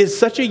breakfast is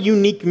such a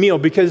unique meal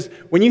because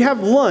when you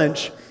have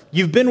lunch,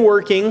 you've been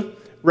working,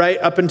 right,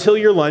 up until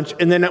your lunch,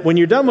 and then when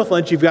you're done with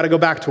lunch, you've got to go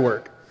back to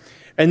work.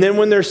 And then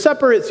when there's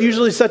supper, it's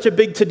usually such a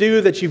big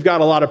to-do that you've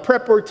got a lot of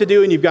prep work to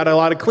do and you've got a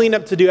lot of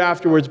cleanup to do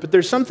afterwards. But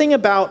there's something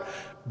about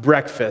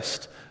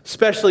breakfast,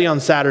 especially on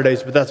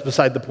Saturdays, but that's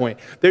beside the point.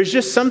 There's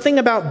just something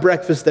about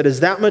breakfast that is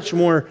that much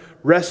more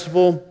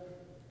restful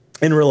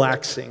and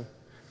relaxing.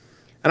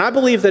 And I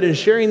believe that in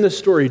sharing this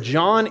story,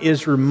 John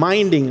is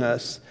reminding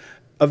us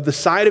of the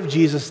side of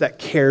Jesus that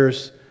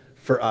cares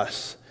for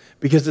us,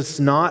 because it's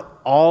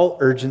not all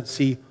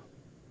urgency,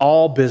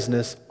 all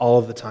business, all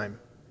of the time.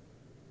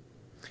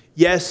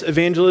 Yes,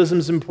 evangelism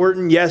is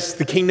important. Yes,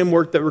 the kingdom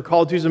work that we're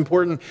called to is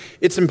important.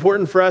 It's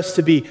important for us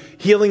to be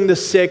healing the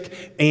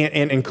sick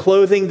and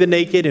clothing the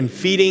naked and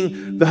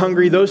feeding the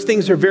hungry. Those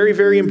things are very,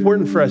 very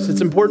important for us.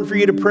 It's important for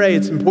you to pray.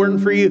 It's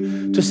important for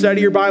you to study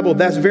your Bible.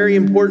 That's very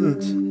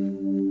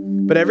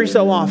important. But every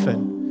so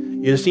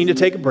often, you just need to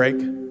take a break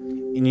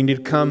and you need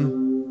to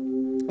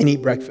come and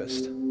eat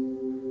breakfast.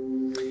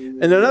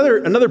 And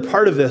another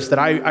part of this that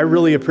I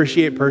really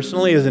appreciate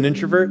personally as an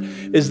introvert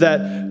is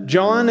that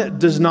John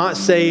does not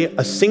say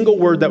a single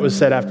word that was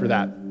said after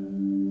that.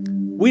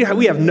 We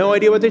have no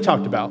idea what they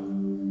talked about.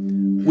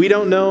 We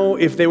don't know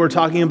if they were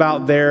talking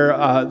about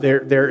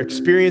their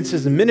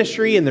experiences in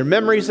ministry and their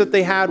memories that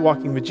they had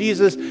walking with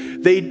Jesus.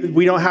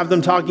 We don't have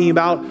them talking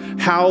about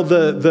how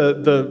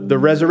the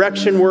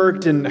resurrection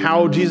worked and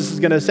how Jesus is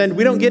going to ascend.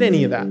 We don't get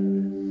any of that.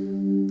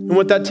 And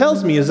what that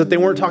tells me is that they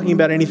weren't talking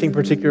about anything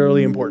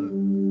particularly important.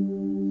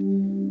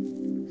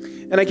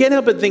 And I can't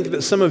help but think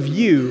that some of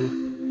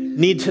you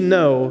need to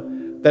know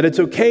that it's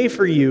okay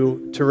for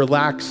you to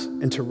relax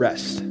and to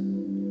rest.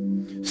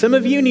 Some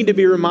of you need to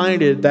be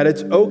reminded that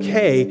it's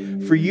okay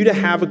for you to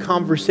have a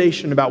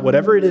conversation about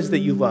whatever it is that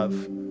you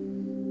love.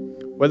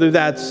 Whether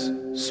that's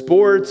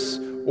sports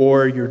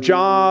or your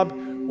job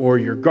or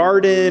your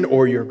garden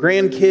or your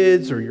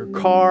grandkids or your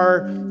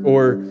car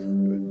or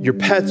your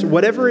pets,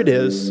 whatever it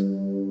is,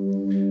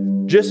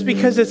 just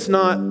because it's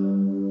not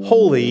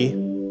holy,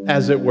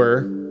 as it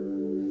were,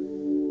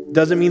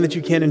 doesn't mean that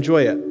you can't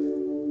enjoy it.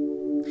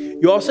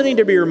 You also need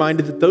to be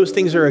reminded that those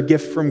things are a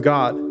gift from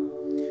God.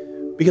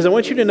 Because I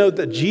want you to note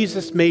that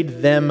Jesus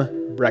made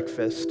them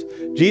breakfast.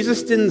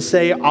 Jesus didn't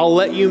say, I'll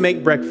let you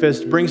make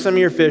breakfast, bring some of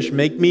your fish,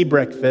 make me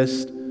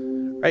breakfast.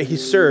 Right? He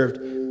served.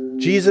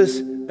 Jesus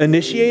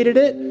initiated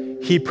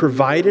it, he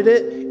provided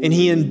it, and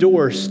he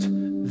endorsed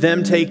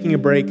them taking a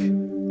break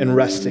and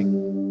resting.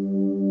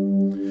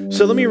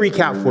 So let me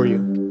recap for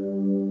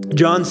you.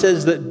 John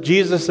says that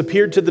Jesus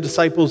appeared to the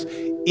disciples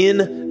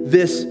in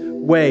this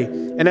way.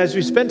 And as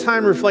we spend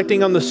time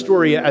reflecting on the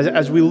story,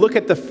 as we look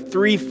at the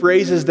three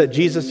phrases that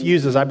Jesus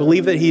uses, I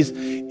believe that he's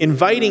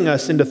inviting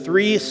us into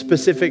three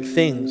specific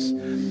things.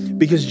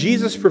 Because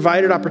Jesus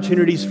provided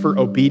opportunities for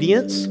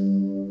obedience.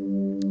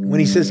 When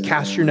he says,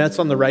 cast your nets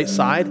on the right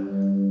side,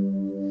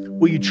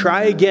 will you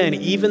try again,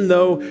 even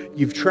though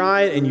you've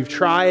tried and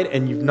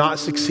you've not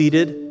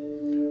succeeded?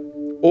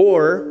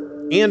 Or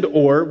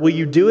will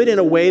you do it in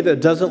a way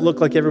that doesn't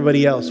look like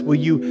everybody else? Will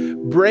you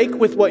break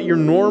with what your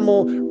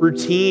normal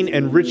routine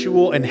and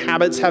ritual and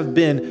habits have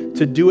been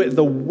to do it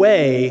the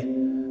way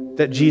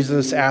that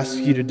Jesus asks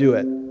you to do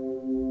it?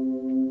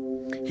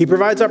 He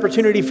provides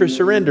opportunity for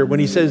surrender when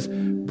he says,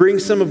 bring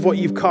some of what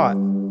you've caught.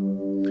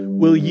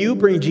 Will you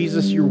bring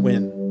Jesus your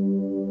win?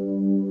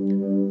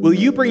 Will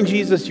you bring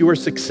Jesus your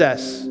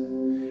success?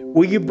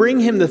 Will you bring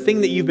him the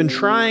thing that you've been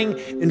trying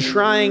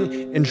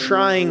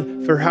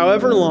for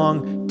however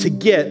long to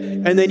get,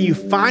 and then you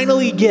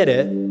finally get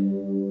it?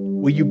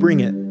 Will you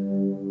bring it?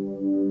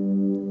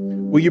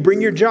 Will you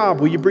bring your job?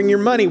 Will you bring your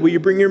money? Will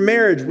you bring your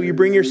marriage? Will you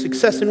bring your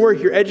success in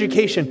work, your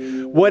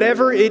education?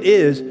 Whatever it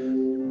is,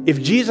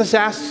 if Jesus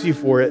asks you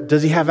for it,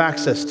 does he have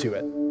access to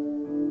it?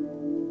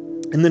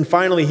 And then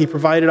finally, he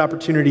provided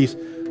opportunities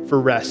for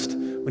rest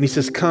when he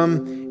says,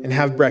 come and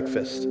have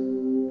breakfast.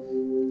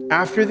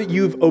 After that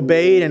you've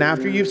obeyed and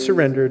after you've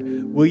surrendered,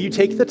 will you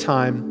take the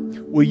time?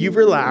 Will you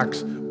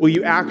relax? Will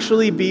you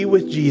actually be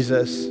with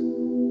Jesus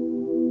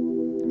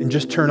and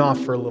just turn off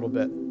for a little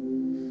bit?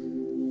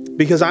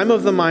 Because I'm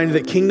of the mind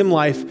that kingdom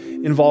life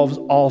involves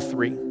all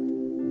three.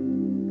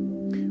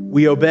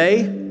 We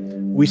obey,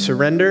 we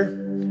surrender,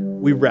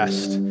 we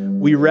rest.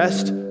 We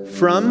rest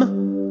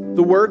from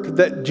the work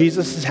that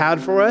Jesus has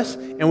had for us,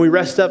 and we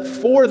rest up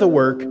for the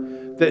work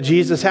that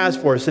Jesus has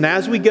for us. And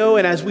as we go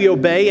and as we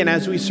obey and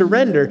as we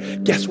surrender,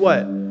 guess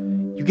what?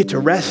 You get to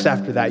rest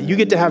after that. You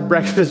get to have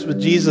breakfast with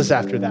Jesus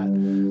after that.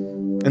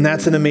 And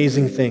that's an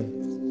amazing thing.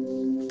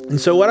 And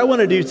so what I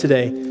want to do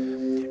today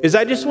is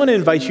I just want to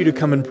invite you to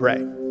come and pray.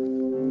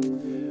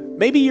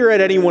 Maybe you're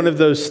at any one of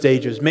those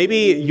stages.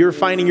 Maybe you're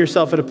finding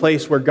yourself at a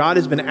place where God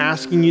has been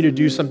asking you to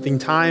do something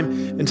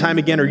time and time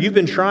again, or you've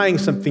been trying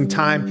something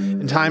time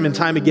and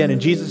time again, and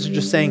Jesus is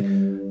just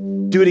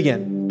saying, do it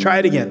again, try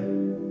it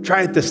again,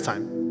 try it this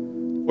time.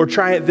 Or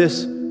try it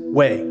this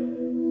way.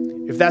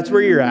 If that's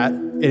where you're at,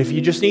 and if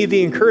you just need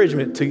the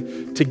encouragement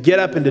to get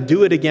up and to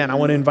do it again, I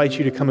want to invite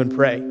you to come and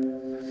pray.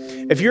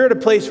 If you're at a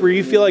place where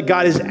you feel like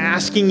God is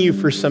asking you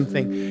for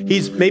something,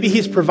 maybe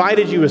he's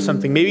provided you with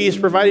something, maybe he's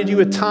provided you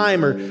with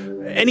time or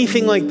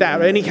anything like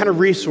that, or any kind of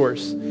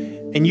resource,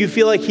 and you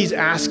feel like he's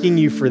asking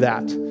you for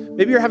that.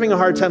 Maybe you're having a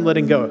hard time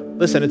letting go.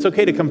 Listen, it's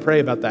okay to come pray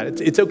about that.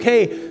 It's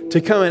okay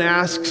to come and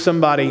ask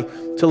somebody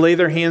to lay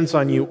their hands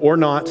on you or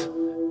not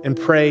and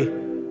pray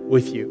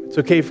with you. It's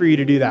okay for you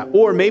to do that.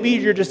 Or maybe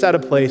you're just at a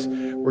place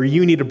where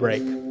you need a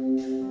break.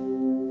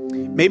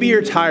 Maybe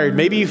you're tired.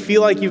 Maybe you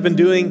feel like you've been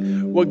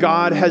doing what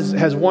God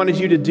has wanted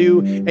you to do,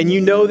 and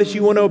you know that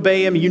you want to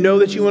obey him, you know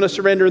that you want to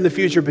surrender in the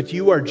future, but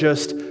you are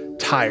just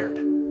tired.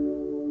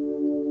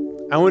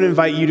 I want to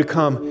invite you to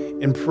come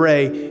and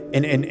pray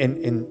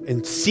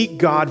and seek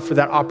God for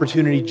that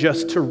opportunity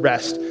just to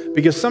rest.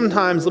 Because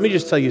sometimes, let me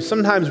just tell you,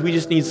 sometimes we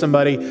just need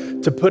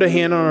somebody to put a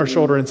hand on our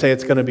shoulder and say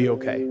it's going to be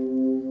okay.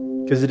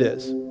 Because it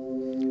is.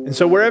 And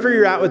so wherever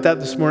you're at with that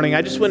this morning,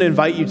 I just want to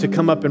invite you to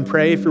come up and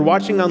pray. If you're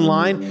watching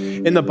online,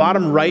 in the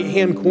bottom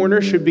right-hand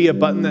corner should be a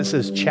button that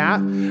says chat.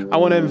 I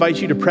want to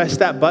invite you to press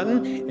that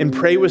button and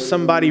pray with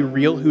somebody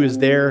real who is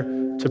there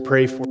to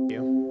pray for you.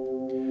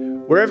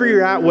 Wherever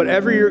you're at,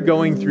 whatever you're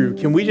going through,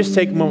 can we just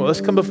take a moment? Let's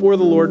come before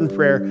the Lord in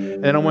prayer,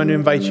 and then I want to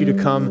invite you to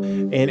come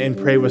and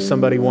pray with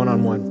somebody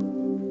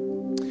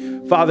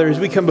one-on-one. Father, as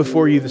we come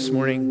before you this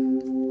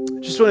morning,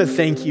 I just want to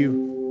thank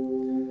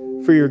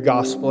you for your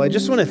gospel. I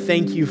just want to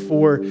thank you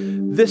for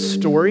this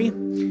story,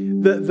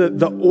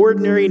 the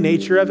ordinary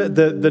nature of it,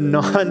 the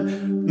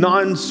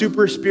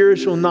non-super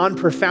spiritual,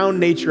 non-profound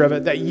nature of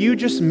it, that you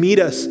just meet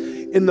us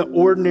in the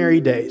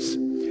ordinary days.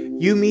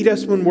 You meet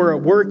us when we're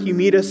at work. You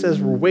meet us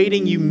as we're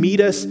waiting. You meet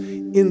us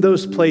in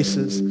those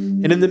places.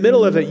 And in the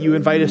middle of it, you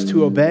invite us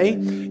to obey.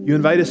 You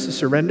invite us to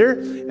surrender.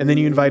 And then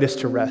you invite us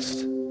to rest.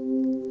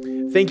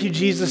 Thank you,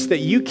 Jesus, that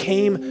you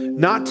came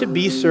not to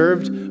be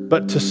served,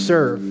 but to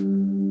serve.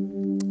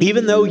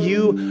 Even though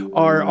you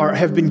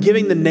have been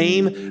giving the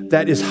name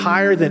that is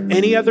higher than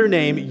any other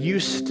name,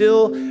 you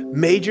still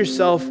made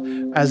yourself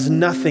as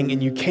nothing,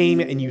 and you came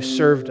and you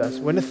served us. I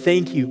want to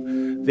thank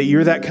you that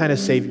you're that kind of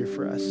Savior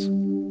for us.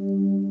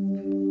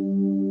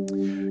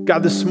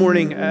 God, this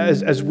morning,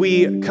 as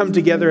we come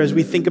together, as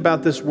we think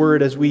about this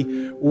word, as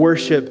we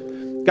worship,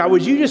 God,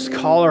 would you just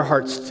call our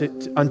hearts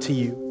unto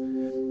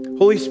you?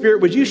 Holy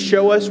Spirit, would you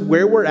show us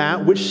where we're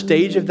at, which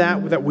stage of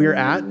that we're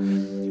at,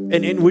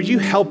 and would you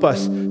help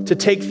us to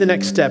take the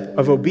next step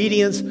of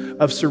obedience,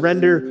 of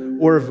surrender,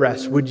 or of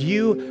rest? Would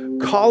you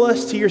call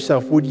us to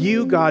yourself? Would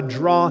you, God,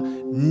 draw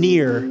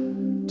near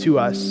to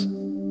us?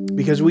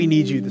 Because we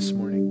need you this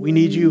morning. We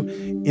need you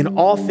in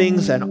all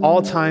things and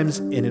all times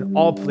and in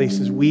all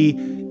places. We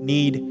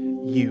need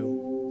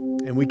you.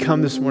 And we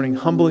come this morning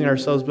humbling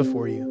ourselves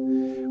before you.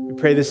 We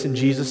pray this in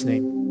Jesus'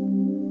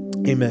 name.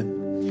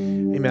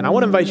 Amen. Amen. I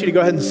want to invite you to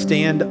go ahead and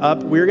stand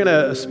up. We're going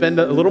to spend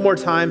a little more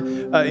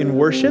time in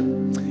worship.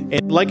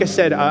 And like I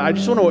said, I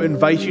just want to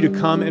invite you to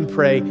come and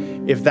pray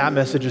if that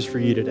message is for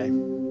you today.